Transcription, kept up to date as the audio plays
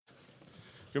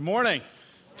Good morning.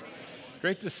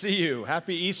 Great to see you.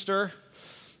 Happy Easter.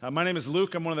 My name is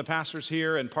Luke. I'm one of the pastors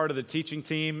here and part of the teaching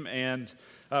team. And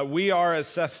we are, as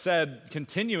Seth said,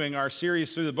 continuing our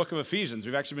series through the book of Ephesians.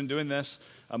 We've actually been doing this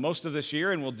most of this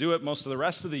year, and we'll do it most of the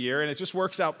rest of the year. And it just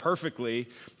works out perfectly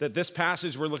that this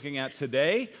passage we're looking at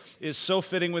today is so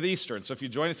fitting with Easter. And so if you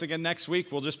join us again next week,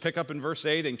 we'll just pick up in verse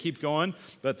 8 and keep going.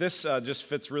 But this just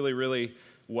fits really, really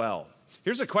well.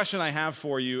 Here's a question I have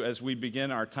for you as we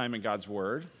begin our time in God's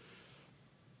Word.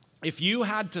 If you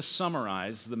had to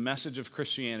summarize the message of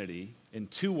Christianity in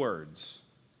 2 words,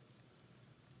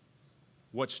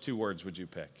 which 2 words would you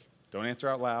pick? Don't answer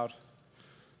out loud.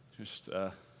 Just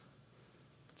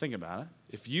think about it.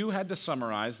 If you had to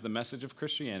summarize the message of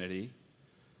Christianity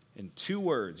in 2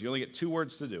 words, you only get 2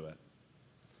 words to do it,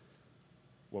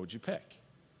 what would you pick?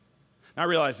 Now, I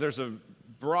realize there's a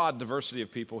broad diversity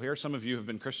of people here. Some of you have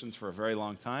been Christians for a very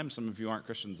long time. Some of you aren't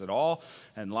Christians at all,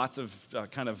 and lots of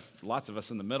us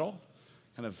in the middle,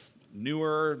 kind of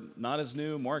newer, not as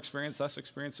new, more experienced, less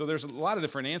experienced. So there's a lot of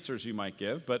different answers you might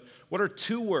give, but what are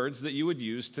 2 words that you would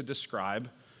use to describe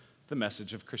the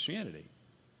message of Christianity?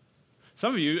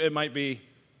 Some of you, it might be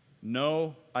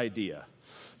no idea.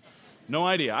 No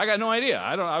idea. I got no idea.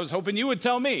 I was hoping you would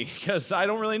tell me because I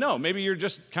don't really know. Maybe you're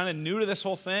just kind of new to this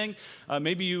whole thing.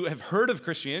 Maybe you have heard of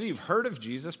Christianity, you've heard of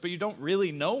Jesus, but you don't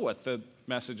really know what the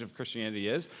message of Christianity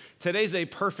is. Today's a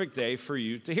perfect day for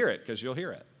you to hear it because you'll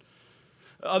hear it.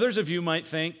 Others of you might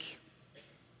think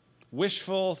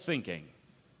wishful thinking.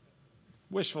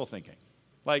 Wishful thinking.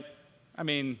 I'm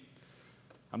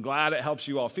glad it helps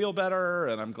you all feel better,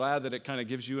 and I'm glad that it kind of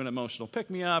gives you an emotional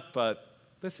pick-me-up, but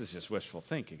this is just wishful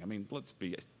thinking. Let's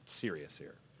be serious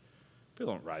here.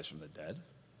 People don't rise from the dead.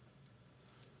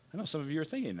 I know some of you are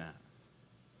thinking that.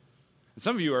 And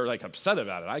some of you are upset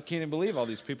about it. I can't even believe all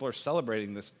these people are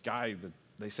celebrating this guy that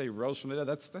they say rose from the dead.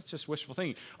 That's just wishful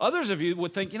thinking. Others of you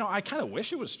would think, I kind of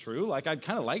wish it was true. I'd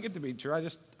kind of like it to be true. I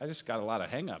just got a lot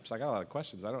of hang-ups. I got a lot of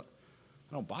questions. I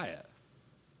don't buy it.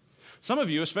 Some of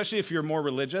you, especially if you're more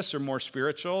religious or more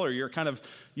spiritual or you're kind of,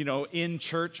 in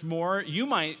church more, you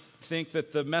might think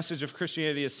that the message of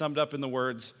Christianity is summed up in the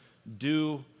words,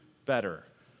 do better.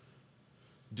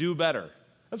 Do better.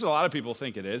 That's what a lot of people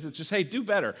think it is. It's just, hey, do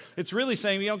better. It's really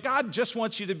saying, God just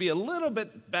wants you to be a little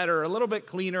bit better, a little bit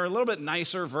cleaner, a little bit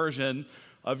nicer version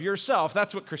of yourself.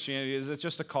 That's what Christianity is. It's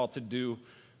just a call to do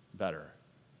better.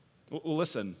 Well,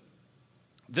 listen,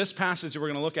 this passage that we're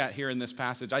going to look at here in this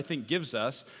passage, I think gives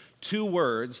us 2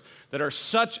 words that are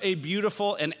such a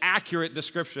beautiful and accurate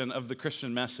description of the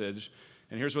Christian message.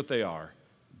 And here's what they are.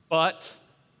 But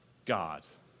God.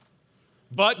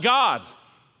 But God.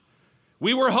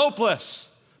 We were hopeless,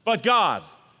 but God.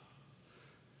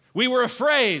 We were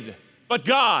afraid, but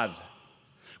God.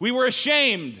 We were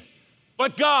ashamed,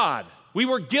 but God. We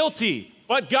were guilty,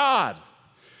 but God.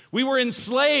 We were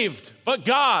enslaved, but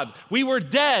God. We were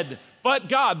dead, but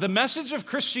God. The message of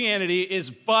Christianity is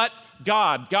but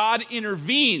God. God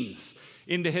intervenes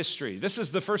into history. This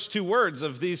is the first 2 words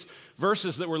of these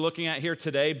verses that we're looking at here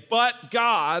today. But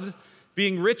God,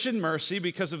 being rich in mercy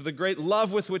because of the great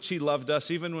love with which he loved us,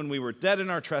 even when we were dead in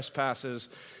our trespasses,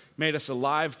 made us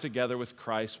alive together with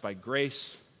Christ. By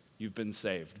grace, you've been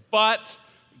saved. But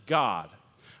God.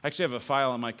 I actually have a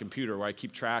file on my computer where I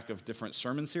keep track of different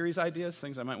sermon series ideas,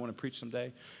 things I might want to preach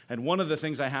someday. And one of the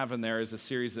things I have in there is a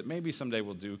series that maybe someday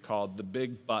we'll do called The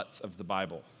Big Buts of the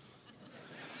Bible.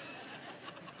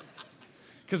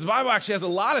 Because the Bible actually has a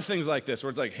lot of things like this,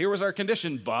 where it's here was our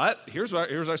condition, but here's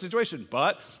our situation,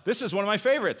 but this is one of my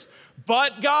favorites.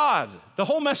 But God. The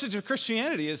whole message of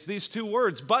Christianity is these 2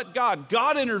 words, but God.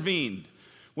 God intervened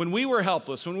when we were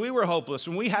helpless, when we were hopeless,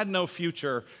 when we had no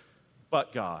future,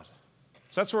 but God.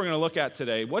 So that's what we're going to look at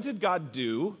today. What did God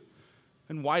do,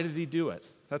 and why did he do it?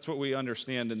 That's what we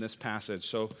understand in this passage.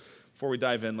 So before we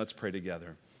dive in, let's pray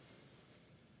together.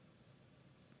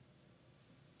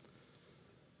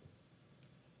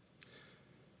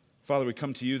 Father, we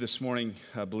come to you this morning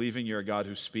believing you're a God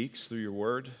who speaks through your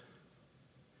word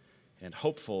and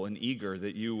hopeful and eager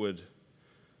that you would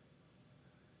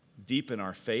deepen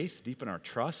our faith, deepen our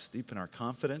trust, deepen our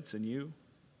confidence in you.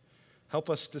 Help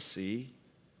us to see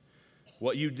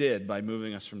what you did by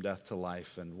moving us from death to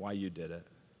life and why you did it.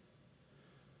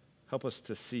 Help us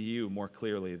to see you more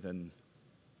clearly than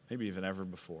maybe even ever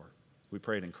before. We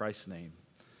pray it in Christ's name.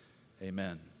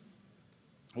 Amen.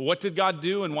 What did God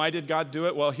do and why did God do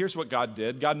it? Well, here's what God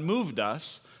did. God moved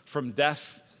us from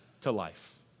death to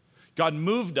life. God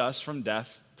moved us from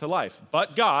death to life.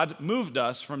 But God moved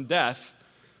us from death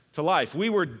to life. We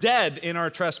were dead in our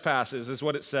trespasses, is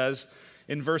what it says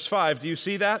in verse 5. Do you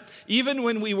see that? Even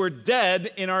when we were dead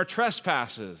in our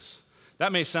trespasses.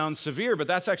 That may sound severe, but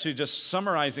that's actually just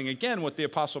summarizing again what the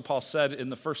Apostle Paul said in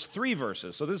the first 3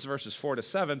 verses. So this is verses 4 to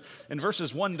 7. In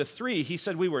verses 1 to 3, he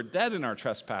said we were dead in our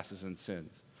trespasses and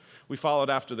sins. We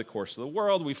followed after the course of the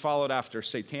world. We followed after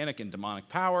satanic and demonic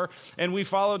power. And we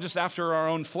followed just after our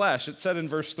own flesh. It said in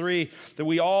verse 3 that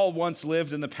we all once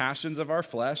lived in the passions of our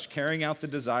flesh, carrying out the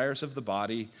desires of the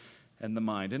body and the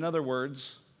mind. In other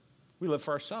words, we live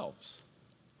for ourselves.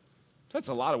 That's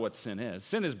a lot of what sin is.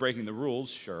 Sin is breaking the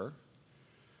rules, sure.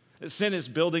 Sin is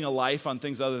building a life on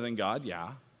things other than God,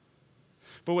 yeah.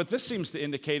 But what this seems to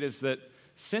indicate is that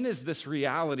sin is this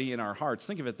reality in our hearts.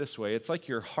 Think of it this way. It's like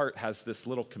your heart has this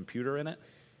little computer in it.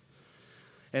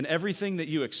 And everything that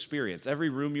you experience, every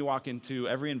room you walk into,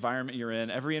 every environment you're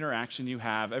in, every interaction you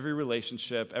have, every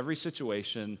relationship, every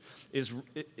situation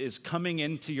is coming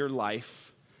into your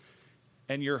life.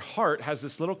 And your heart has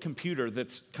this little computer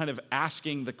that's kind of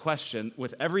asking the question,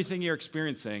 with everything you're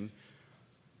experiencing,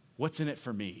 what's in it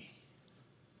for me?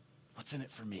 What's in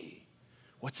it for me?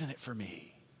 What's in it for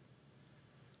me?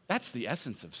 That's the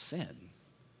essence of sin.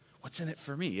 What's in it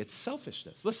for me? It's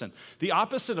selfishness. Listen, the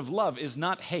opposite of love is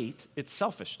not hate, it's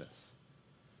selfishness.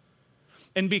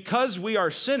 And because we are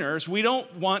sinners, we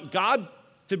don't want God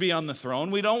to be on the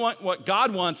throne. We don't want what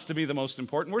God wants to be the most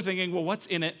important. We're thinking, well, what's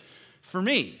in it for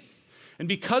me? And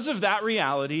because of that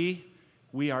reality,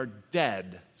 we are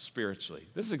dead spiritually.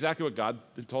 This is exactly what God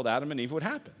told Adam and Eve would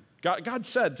happen. God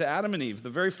said to Adam and Eve,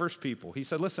 the very first people, he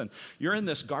said, listen, you're in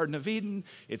this Garden of Eden.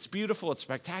 It's beautiful. It's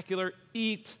spectacular.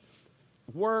 Eat,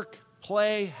 work,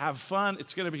 play, have fun.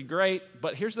 It's going to be great.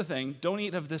 But here's the thing. Don't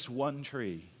eat of this one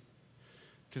tree.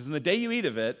 Because in the day you eat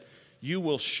of it, you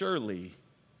will surely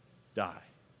die.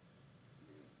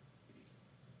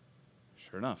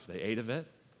 Sure enough, they ate of it.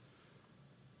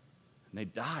 And they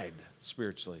died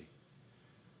spiritually.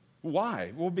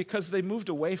 Why? Well, because they moved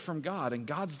away from God, and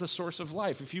God's the source of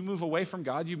life. If you move away from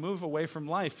God, you move away from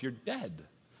life. You're dead.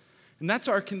 And that's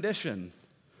our condition.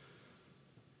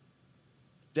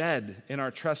 Dead in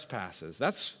our trespasses.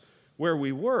 That's where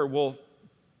we were. Well,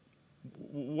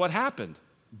 what happened?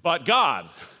 But God.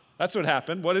 That's what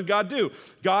happened. What did God do?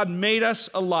 God made us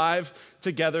alive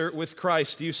together with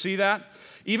Christ. Do you see that?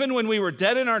 Even when we were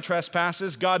dead in our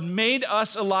trespasses, God made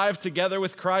us alive together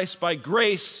with Christ. By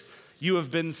grace, you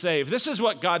have been saved. This is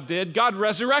what God did. God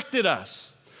resurrected us.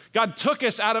 God took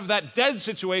us out of that dead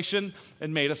situation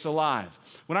and made us alive.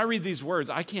 When I read these words,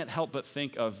 I can't help but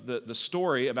think of the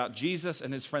story about Jesus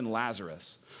and his friend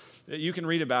Lazarus. You can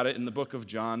read about it in the book of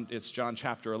John. It's John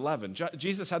chapter 11.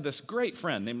 Jesus had this great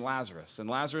friend named Lazarus, and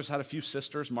Lazarus had a few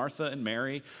sisters, Martha and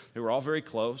Mary. They were all very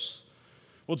close.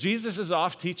 Well, Jesus is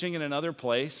off teaching in another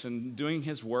place and doing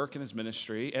his work and his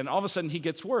ministry, and all of a sudden he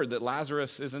gets word that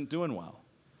Lazarus isn't doing well.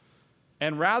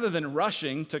 And rather than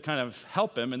rushing to kind of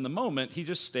help him in the moment, he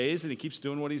just stays and he keeps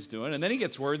doing what he's doing. And then he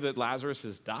gets word that Lazarus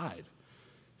has died.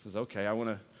 He says, okay, I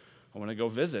want to go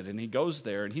visit. And he goes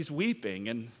there and he's weeping.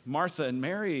 And Martha and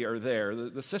Mary are there,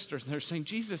 the sisters, and they're saying,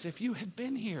 Jesus, if you had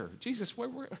been here, Jesus,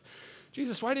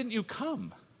 Jesus, why didn't you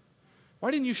come?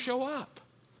 Why didn't you show up?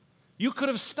 You could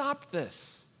have stopped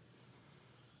this.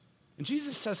 And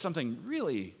Jesus says something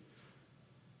really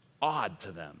odd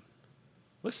to them.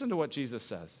 Listen to what Jesus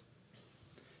says.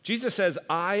 Jesus says,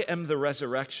 I am the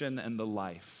resurrection and the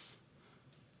life.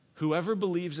 Whoever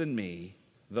believes in me,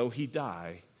 though he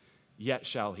die, yet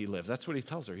shall he live. That's what he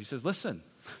tells her. He says, listen,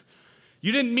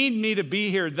 you didn't need me to be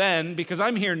here then because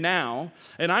I'm here now,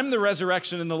 and I'm the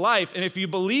resurrection and the life, and if you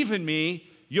believe in me,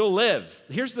 you'll live.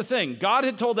 Here's the thing. God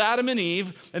had told Adam and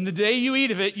Eve, and the day you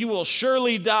eat of it, you will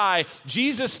surely die.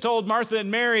 Jesus told Martha and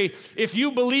Mary, if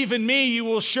you believe in me, you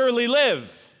will surely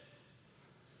live.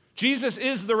 Jesus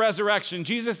is the resurrection.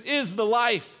 Jesus is the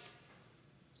life.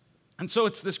 And so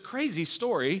it's this crazy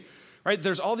story, right?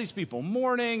 There's all these people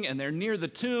mourning, and they're near the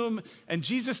tomb, and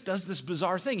Jesus does this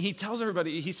bizarre thing. He tells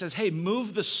everybody, he says, hey,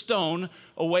 move the stone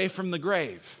away from the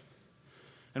grave.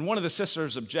 And one of the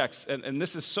sisters objects, and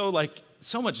this is so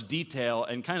much detail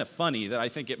and kind of funny that I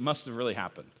think it must have really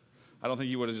happened. I don't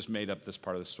think you would have just made up this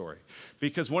part of the story.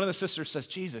 Because one of the sisters says,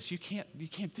 Jesus, you can't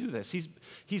do this.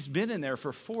 He's been in there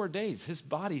for 4 days. His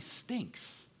body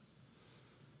stinks.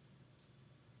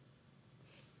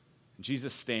 And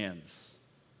Jesus stands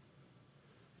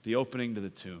at the opening to the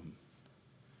tomb.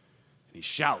 And he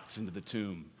shouts into the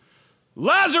tomb,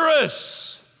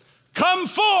 Lazarus, come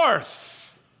forth!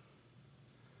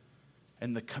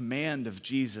 And the command of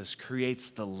Jesus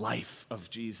creates the life of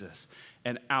Jesus.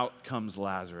 And out comes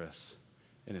Lazarus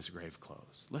in his grave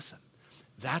clothes. Listen,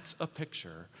 that's a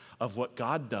picture of what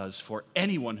God does for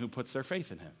anyone who puts their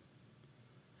faith in him.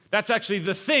 That's actually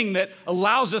the thing that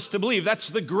allows us to believe. That's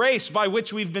the grace by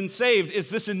which we've been saved, is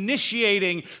this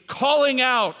initiating, calling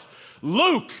out,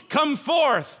 Luke, come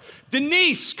forth.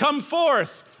 Denise, come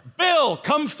forth. Bill,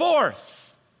 come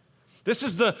forth. This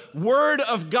is the Word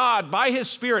of God by His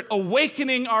Spirit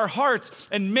awakening our hearts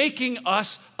and making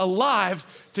us alive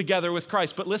together with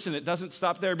Christ. But listen, it doesn't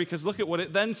stop there, because look at what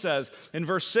it then says in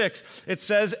verse 6. It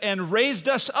says, and raised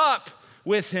us up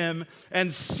with Him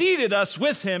and seated us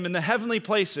with Him in the heavenly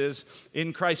places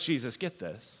in Christ Jesus. Get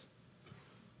this.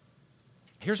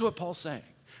 Here's what Paul's saying.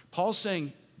 Paul's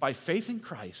saying, by faith in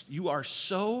Christ, you are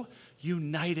so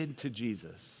united to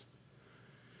Jesus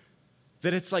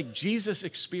that it's like Jesus'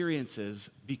 experiences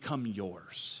become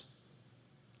yours.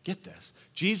 Get this.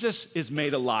 Jesus is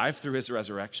made alive through His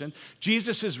resurrection.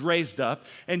 Jesus is raised up,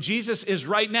 and Jesus is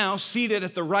right now seated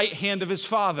at the right hand of His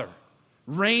Father,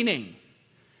 reigning.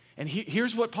 And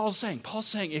here's what Paul's saying. Paul's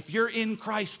saying, if you're in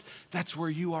Christ, that's where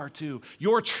you are too.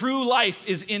 Your true life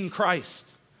is in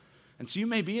Christ. And so you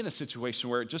may be in a situation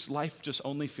where life just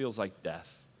only feels like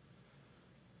death.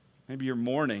 Maybe you're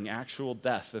mourning actual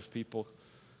death of people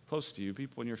close to you,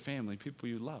 people in your family, people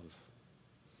you love.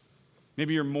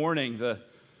 Maybe you're mourning the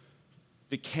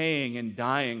decaying and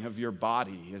dying of your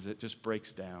body as it just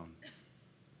breaks down.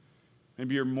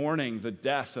 Maybe you're mourning the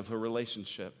death of a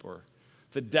relationship or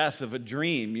the death of a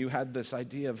dream. You had this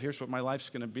idea of here's what my life's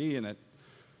going to be, and it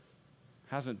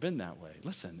hasn't been that way.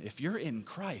 Listen, if you're in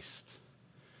Christ,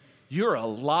 you're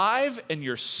alive and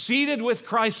you're seated with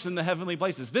Christ in the heavenly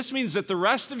places. This means that the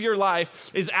rest of your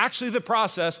life is actually the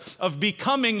process of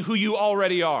becoming who you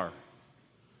already are.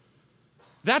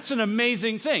 That's an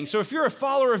amazing thing. So if you're a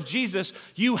follower of Jesus,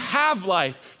 you have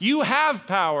life, you have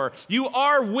power, you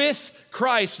are with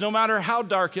Christ no matter how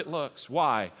dark it looks.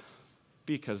 Why?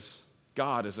 Because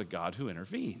God is a God who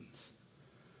intervenes.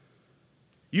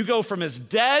 You go from as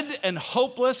dead and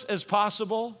hopeless as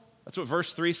possible, that's what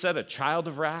verse 3 said, a child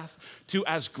of wrath, to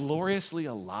as gloriously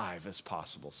alive as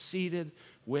possible, seated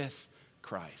with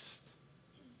Christ.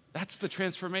 That's the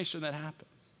transformation that happens.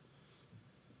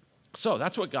 So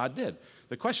that's what God did.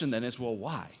 The question then is, well,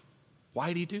 why? Why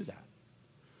did He do that?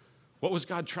 What was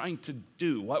God trying to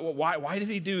do? Why did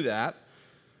He do that?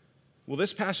 Well,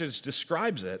 this passage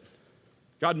describes it.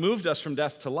 God moved us from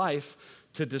death to life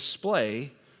to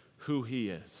display who He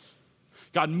is.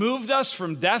 God moved us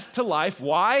from death to life.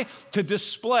 Why? To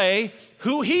display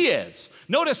who He is.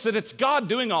 Notice that it's God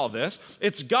doing all this.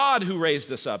 It's God who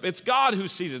raised us up. It's God who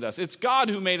seated us. It's God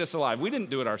who made us alive. We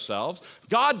didn't do it ourselves.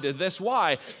 God did this.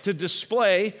 Why? To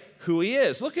display who He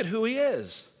is. Look at who He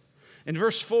is. In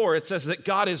verse 4, it says that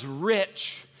God is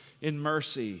rich in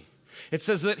mercy. It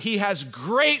says that He has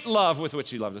great love with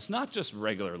which He loved us. Not just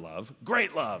regular love,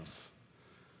 great love.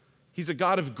 He's a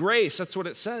God of grace. That's what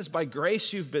it says. By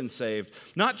grace you've been saved.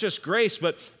 Not just grace,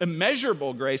 but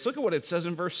immeasurable grace. Look at what it says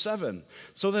in verse 7.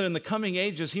 So that in the coming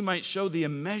ages He might show the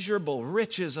immeasurable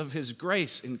riches of His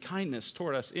grace and kindness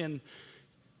toward us in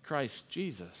Christ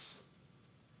Jesus.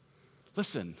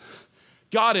 Listen,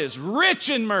 God is rich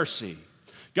in mercy.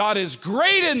 God is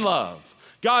great in love.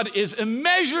 God is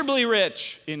immeasurably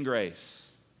rich in grace.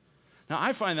 Now,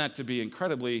 I find that to be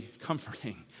incredibly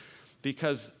comforting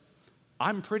because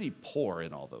I'm pretty poor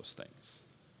in all those things.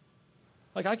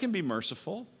 Like, I can be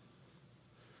merciful,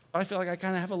 but I feel like I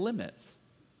kind of have a limit.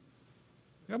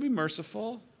 I'll be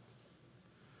merciful.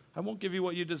 I won't give you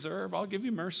what you deserve. I'll give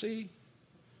you mercy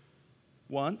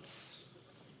once,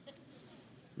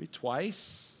 maybe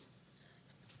twice,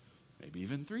 maybe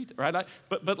even three, right?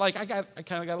 But like I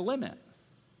kind of got a limit.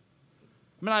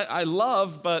 I mean, I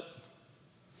love, but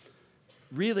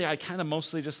really I kind of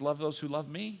mostly just love those who love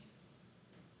me.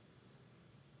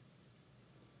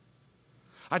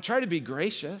 I try to be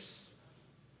gracious,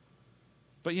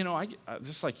 but I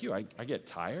just like you, I get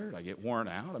tired, I get worn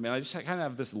out. I mean, I just kind of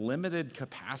have this limited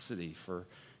capacity for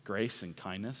grace and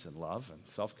kindness and love and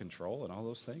self-control and all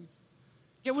those things.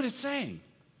 Get what it's saying?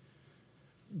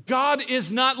 God is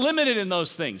not limited in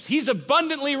those things. He's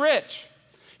abundantly rich.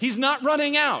 He's not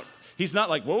running out. He's not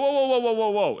like, whoa, whoa, whoa, whoa, whoa, whoa,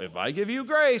 whoa. If I give you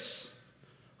grace,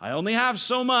 I only have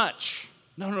so much.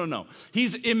 No.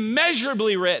 He's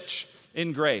immeasurably rich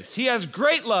in grace. He has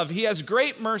great love. He has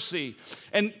great mercy.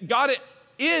 And God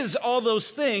is all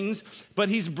those things, but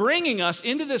He's bringing us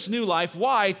into this new life.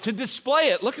 Why? To display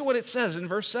it. Look at what it says in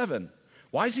verse 7.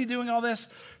 Why is He doing all this?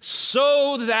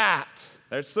 So that,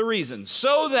 that's the reason,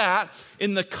 so that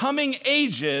in the coming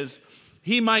ages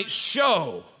He might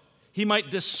show, He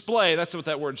might display. That's what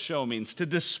that word show means. To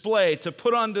display, to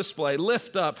put on display,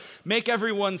 lift up, make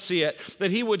everyone see it.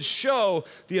 That He would show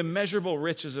the immeasurable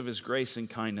riches of His grace and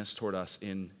kindness toward us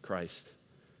in Christ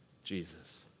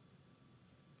Jesus.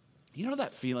 You know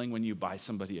that feeling when you buy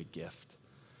somebody a gift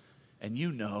and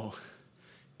you know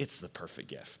it's the perfect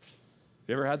gift?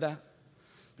 You ever had that?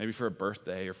 Maybe for a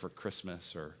birthday or for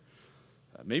Christmas or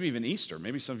maybe even Easter.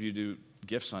 Maybe some of you do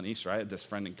gifts on Easter. I had this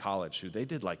friend in college who they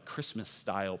did like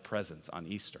Christmas-style presents on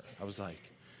Easter. I was like,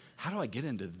 how do I get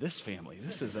into this family?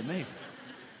 This is amazing.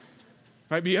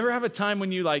 Right? But you ever have a time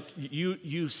when you like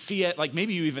you see it, like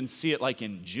maybe you even see it like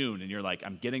in June and you're like,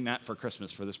 I'm getting that for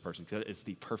Christmas for this person because it's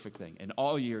the perfect thing. And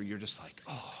all year you're just like,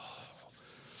 oh,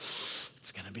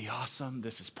 it's going to be awesome.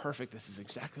 This is perfect. This is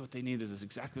exactly what they need. This is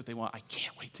exactly what they want. I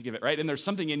can't wait to give it, right? And there's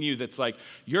something in you that's like,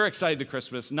 you're excited to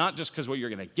Christmas, not just because what you're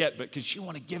going to get, but because you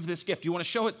want to give this gift. You want to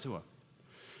show it to them.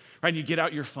 Right? And you get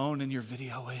out your phone and you're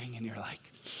videoing and you're like,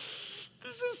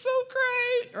 this is so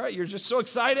great. Right? You're just so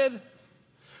excited.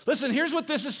 Listen, here's what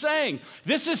this is saying.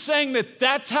 This is saying that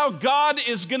that's how God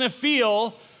is going to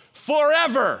feel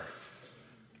forever.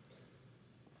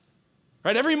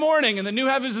 Right? Every morning in the new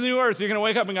heavens and the new earth, you're going to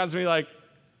wake up and God's going to be like,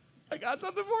 I got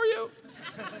something for you.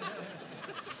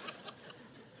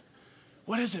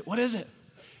 What is it? What is it?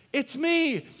 It's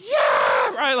me.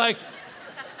 Yeah! Right? Like,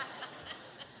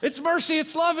 it's mercy,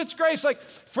 it's love, it's grace. Like,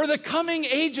 for the coming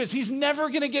ages, he's never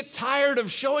going to get tired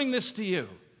of showing this to you.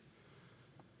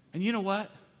 And you know what?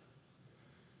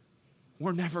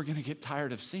 We're never going to get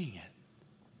tired of seeing it.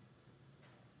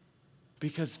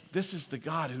 Because this is the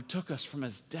God who took us from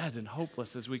as dead and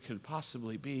hopeless as we could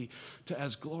possibly be to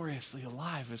as gloriously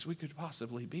alive as we could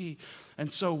possibly be.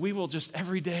 And so we will just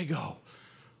every day go,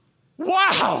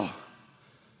 wow!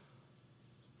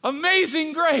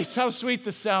 Amazing grace. How sweet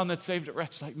the sound that saved a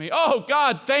wretch like me. Oh,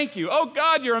 God, thank you. Oh,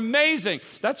 God, you're amazing.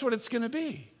 That's what it's going to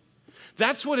be.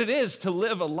 That's what it is to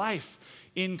live a life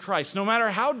in Christ. No matter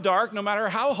how dark, no matter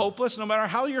how hopeless, no matter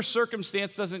how your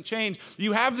circumstance doesn't change,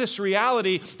 you have this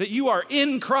reality that you are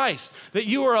in Christ, that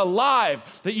you are alive,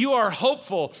 that you are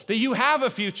hopeful, that you have a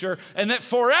future, and that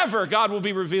forever God will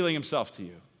be revealing himself to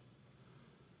you.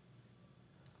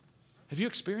 Have you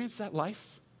experienced that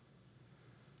life?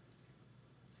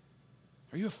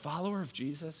 Are you a follower of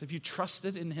Jesus? Have you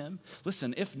trusted in him?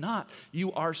 Listen, if not,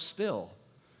 you are still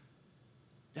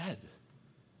dead.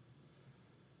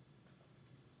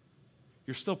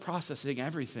 You're still processing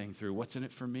everything through what's in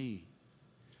it for me.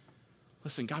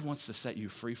 Listen, God wants to set you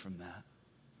free from that.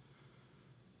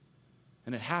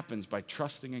 And it happens by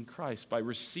trusting in Christ, by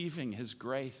receiving his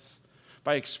grace,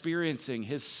 by experiencing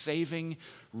his saving,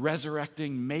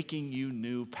 resurrecting, making you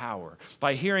new power,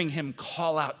 by hearing him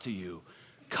call out to you,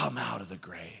 come out of the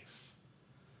grave.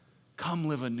 Come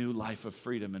live a new life of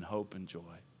freedom and hope and joy.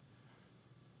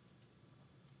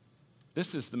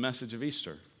 This is the message of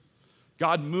Easter.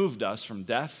 God moved us from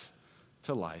death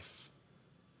to life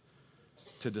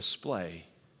to display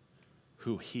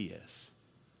who he is.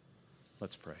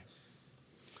 Let's pray.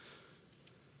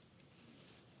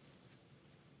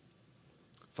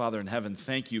 Father in heaven,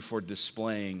 thank you for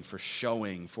displaying, for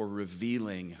showing, for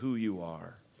revealing who you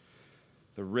are,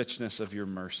 the richness of your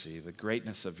mercy, the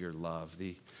greatness of your love,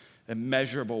 the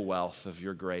immeasurable wealth of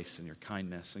your grace and your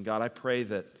kindness. And God, I pray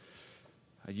that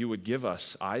you would give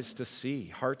us eyes to see,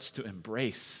 hearts to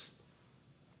embrace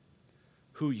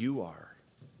who you are.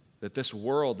 That this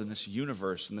world and this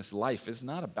universe and this life is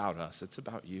not about us, it's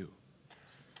about you.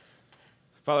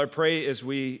 Father, I pray as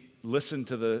we listen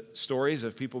to the stories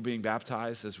of people being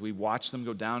baptized, as we watch them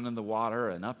go down in the water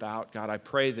and up out, God, I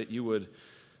pray that you would,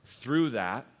 through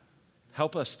that,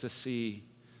 help us to see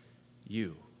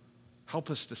you. Help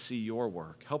us to see your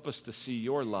work. Help us to see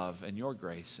your love and your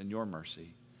grace and your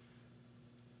mercy.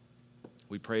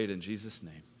 We pray it in Jesus'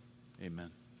 name.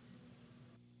 Amen.